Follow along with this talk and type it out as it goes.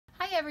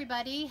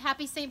everybody,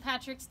 happy St.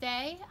 Patrick's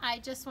Day. I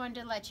just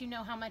wanted to let you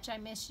know how much I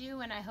miss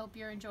you, and I hope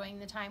you're enjoying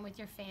the time with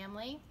your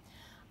family.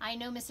 I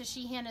know Mrs.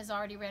 Sheehan has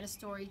already read a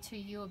story to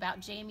you about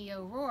Jamie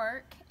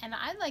O'Rourke, and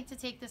I'd like to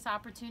take this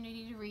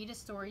opportunity to read a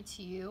story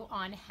to you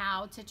on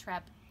how to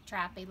trap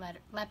a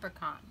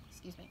leprechaun.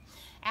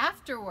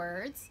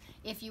 Afterwards,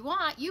 if you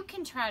want, you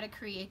can try to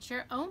create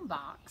your own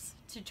box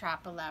to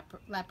trap a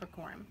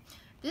leprechaun.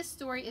 This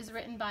story is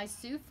written by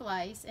Sue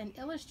Fleiss and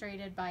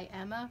illustrated by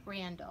Emma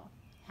Randall.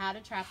 How to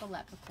trap a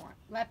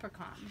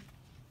leprechaun.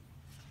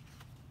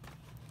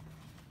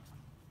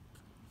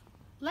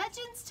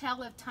 Legends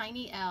tell of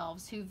tiny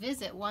elves who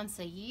visit once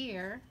a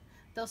year.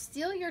 They'll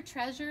steal your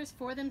treasures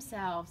for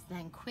themselves,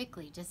 then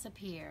quickly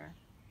disappear.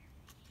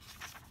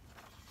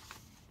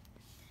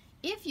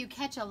 If you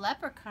catch a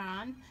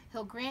leprechaun,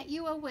 he'll grant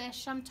you a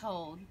wish, I'm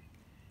told.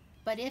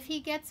 But if he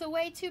gets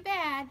away too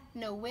bad,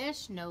 no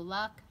wish, no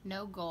luck,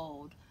 no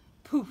gold.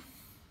 Poof!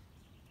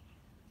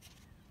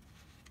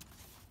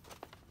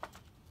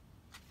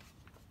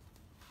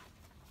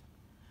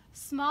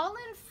 Small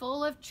and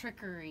full of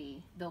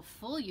trickery, they'll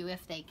fool you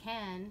if they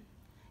can.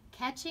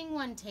 Catching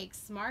one takes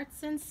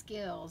smarts and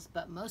skills,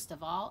 but most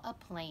of all, a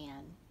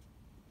plan.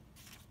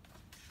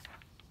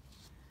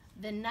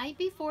 The night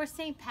before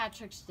St.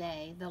 Patrick's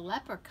Day, the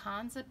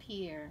leprechauns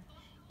appear.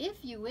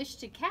 If you wish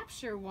to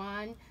capture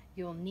one,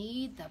 you'll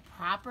need the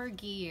proper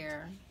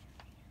gear.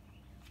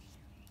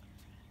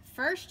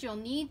 First, you'll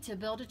need to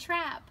build a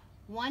trap,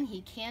 one he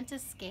can't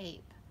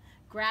escape.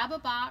 Grab a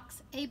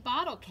box, a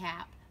bottle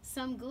cap,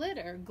 some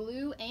glitter,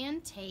 glue,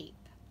 and tape.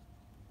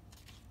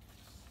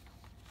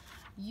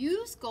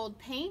 Use gold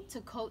paint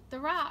to coat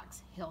the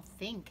rocks. He'll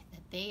think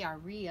that they are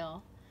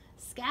real.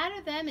 Scatter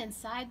them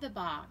inside the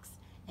box,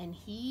 and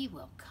he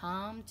will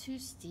come to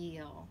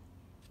steal.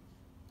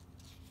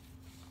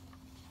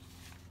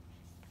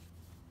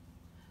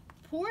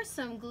 Pour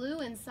some glue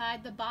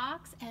inside the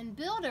box and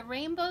build a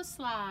rainbow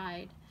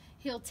slide.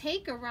 He'll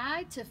take a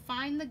ride to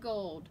find the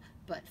gold,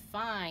 but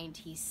find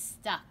he's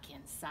stuck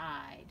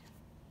inside.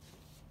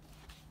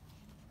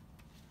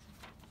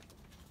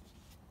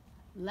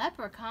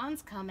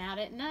 Leprechauns come out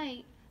at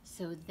night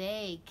so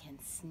they can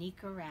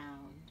sneak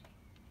around.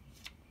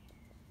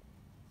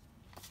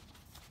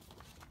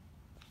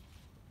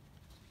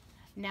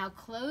 Now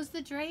close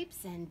the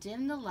drapes and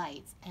dim the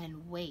lights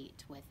and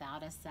wait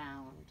without a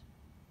sound.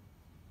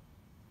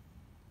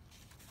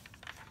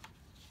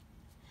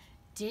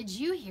 Did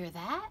you hear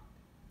that?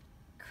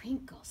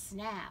 Crinkle,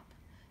 snap.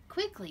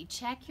 Quickly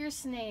check your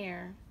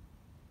snare.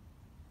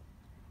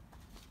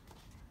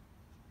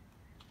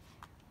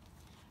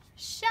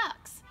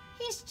 Shucks,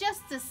 he's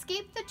just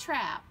escaped the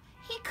trap.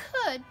 He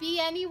could be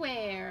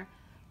anywhere.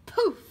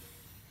 Poof!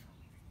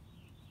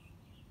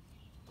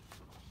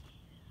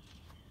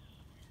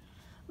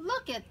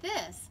 Look at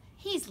this.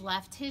 He's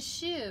left his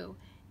shoe,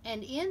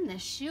 and in the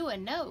shoe a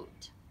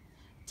note.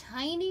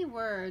 Tiny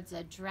words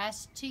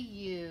addressed to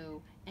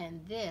you,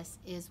 and this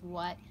is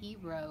what he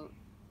wrote.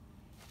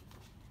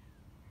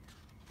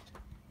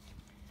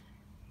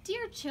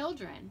 Dear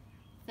children,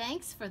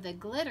 thanks for the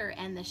glitter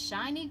and the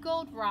shiny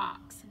gold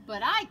rocks,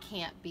 but I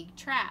can't be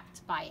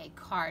trapped by a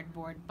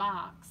cardboard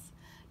box.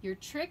 Your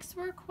tricks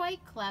were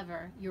quite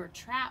clever, your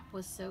trap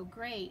was so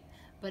great,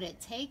 but it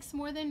takes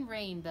more than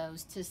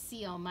rainbows to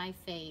seal my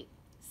fate.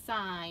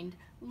 Signed,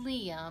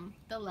 Liam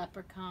the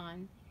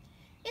Leprechaun.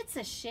 It's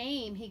a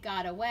shame he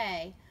got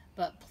away,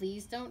 but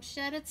please don't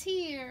shed a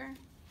tear.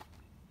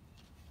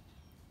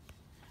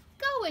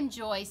 Go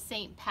enjoy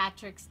St.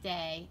 Patrick's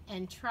Day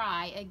and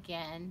try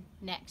again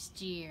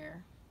next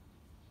year.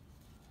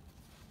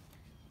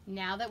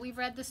 Now that we've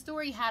read the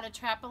story, How to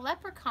Trap a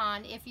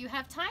Leprechaun, if you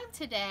have time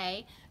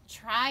today,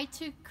 try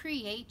to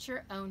create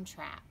your own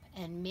trap,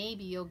 and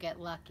maybe you'll get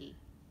lucky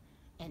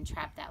and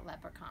trap that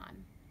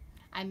leprechaun.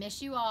 I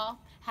miss you all.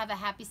 Have a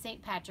happy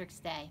St. Patrick's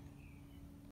Day.